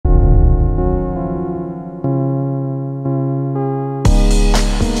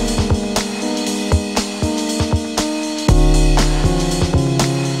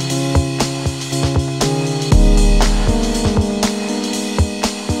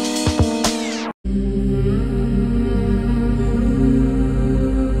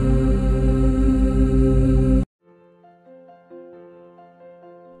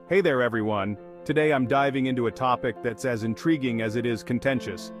Hey there everyone, today I'm diving into a topic that's as intriguing as it is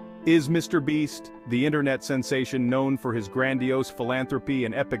contentious. Is MrBeast, the internet sensation known for his grandiose philanthropy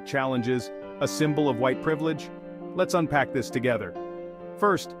and epic challenges, a symbol of white privilege? Let's unpack this together.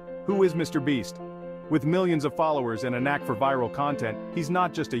 First, who is MrBeast? With millions of followers and a knack for viral content, he's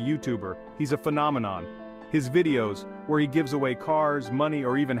not just a YouTuber, he's a phenomenon. His videos, where he gives away cars, money,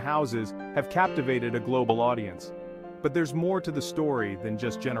 or even houses, have captivated a global audience. But there's more to the story than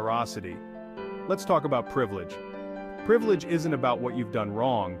just generosity. Let's talk about privilege. Privilege isn't about what you've done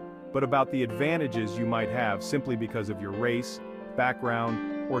wrong, but about the advantages you might have simply because of your race,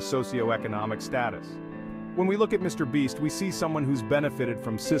 background, or socioeconomic status. When we look at MrBeast, we see someone who's benefited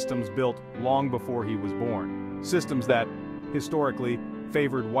from systems built long before he was born. Systems that, historically,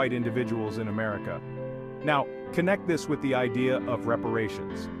 favored white individuals in America. Now, connect this with the idea of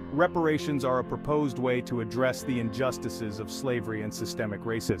reparations. Reparations are a proposed way to address the injustices of slavery and systemic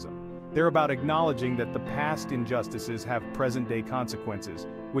racism. They're about acknowledging that the past injustices have present-day consequences,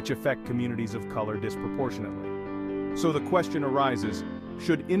 which affect communities of color disproportionately. So the question arises,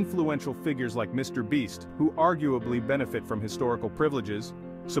 should influential figures like MrBeast, who arguably benefit from historical privileges,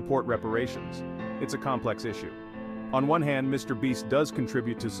 support reparations? It's a complex issue. On one hand, MrBeast does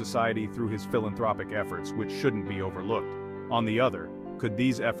contribute to society through his philanthropic efforts, which shouldn't be overlooked. On the other, could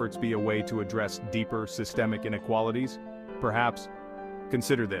these efforts be a way to address deeper systemic inequalities? Perhaps.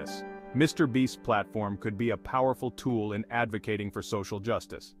 Consider this. MrBeast's platform could be a powerful tool in advocating for social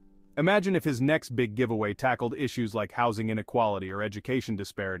justice. Imagine if his next big giveaway tackled issues like housing inequality or education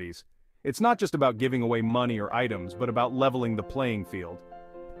disparities. It's not just about giving away money or items, but about leveling the playing field.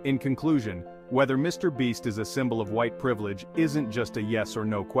 In conclusion, whether MrBeast is a symbol of white privilege isn't just a yes or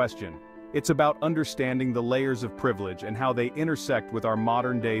no question. It's about understanding the layers of privilege and how they intersect with our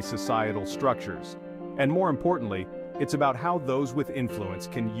modern-day societal structures. And more importantly, it's about how those with influence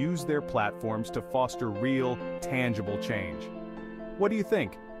can use their platforms to foster real, tangible change. What do you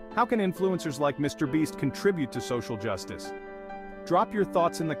think? How can influencers like MrBeast contribute to social justice? Drop your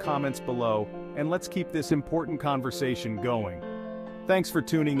thoughts in the comments below, and let's keep this important conversation going. Thanks for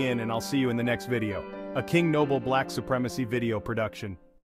tuning in, and I'll see you in the next video. A King Noble Black Supremacy video production.